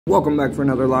Welcome back for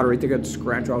another lottery ticket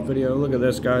scratch off video. Look at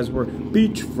this, guys. We're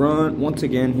beachfront once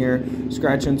again here,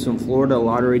 scratching some Florida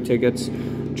lottery tickets,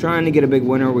 trying to get a big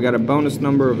winner. We got a bonus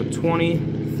number of a 20,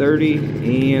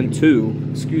 30, and 2.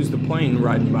 Excuse the plane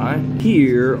riding by.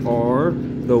 Here are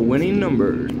the winning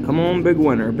numbers. Come on, big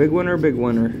winner, big winner, big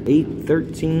winner. 8,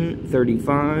 13,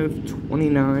 35,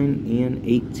 29, and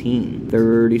 18.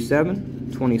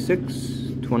 37, 26,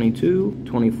 22,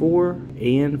 24,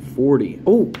 and 40.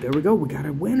 Oh, there we go. We got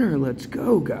a winner. Let's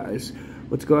go, guys.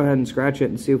 Let's go ahead and scratch it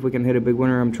and see if we can hit a big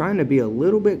winner. I'm trying to be a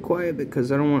little bit quiet because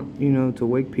I don't want, to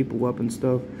wake people up and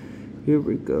stuff. Here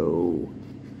we go.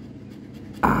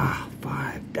 Ah,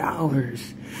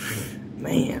 $5.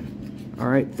 Man. All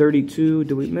right, 32.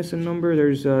 Did we miss a number?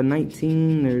 There's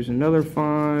 19. There's another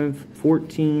 5.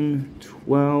 14,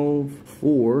 12,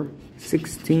 4,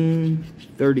 16,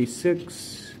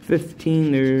 36.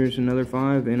 15, there's another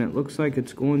 5, and it looks like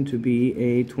it's going to be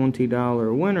a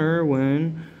 $20 winner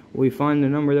when we find the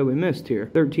number that we missed here.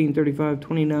 13, 35,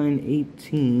 29,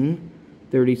 18,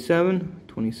 37,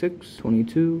 26,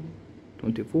 22,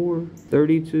 24,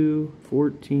 32,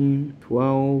 14,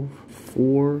 12,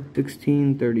 4,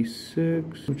 16,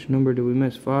 36. Which number did we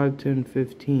miss? 5, 10,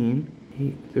 15.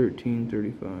 8, 13,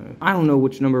 35. I don't know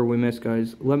which number we missed,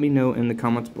 guys. Let me know in the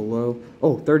comments below.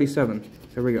 Oh, 37.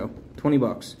 There we go. 20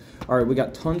 bucks. All right, we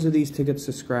got tons of these tickets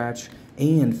to scratch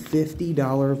and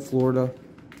 $50 Florida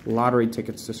lottery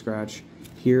tickets to scratch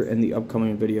here in the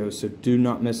upcoming videos. So do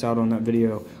not miss out on that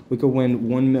video. We could win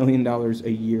 $1 million a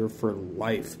year for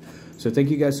life. So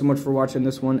thank you guys so much for watching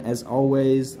this one. As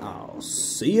always, I'll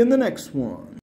see you in the next one.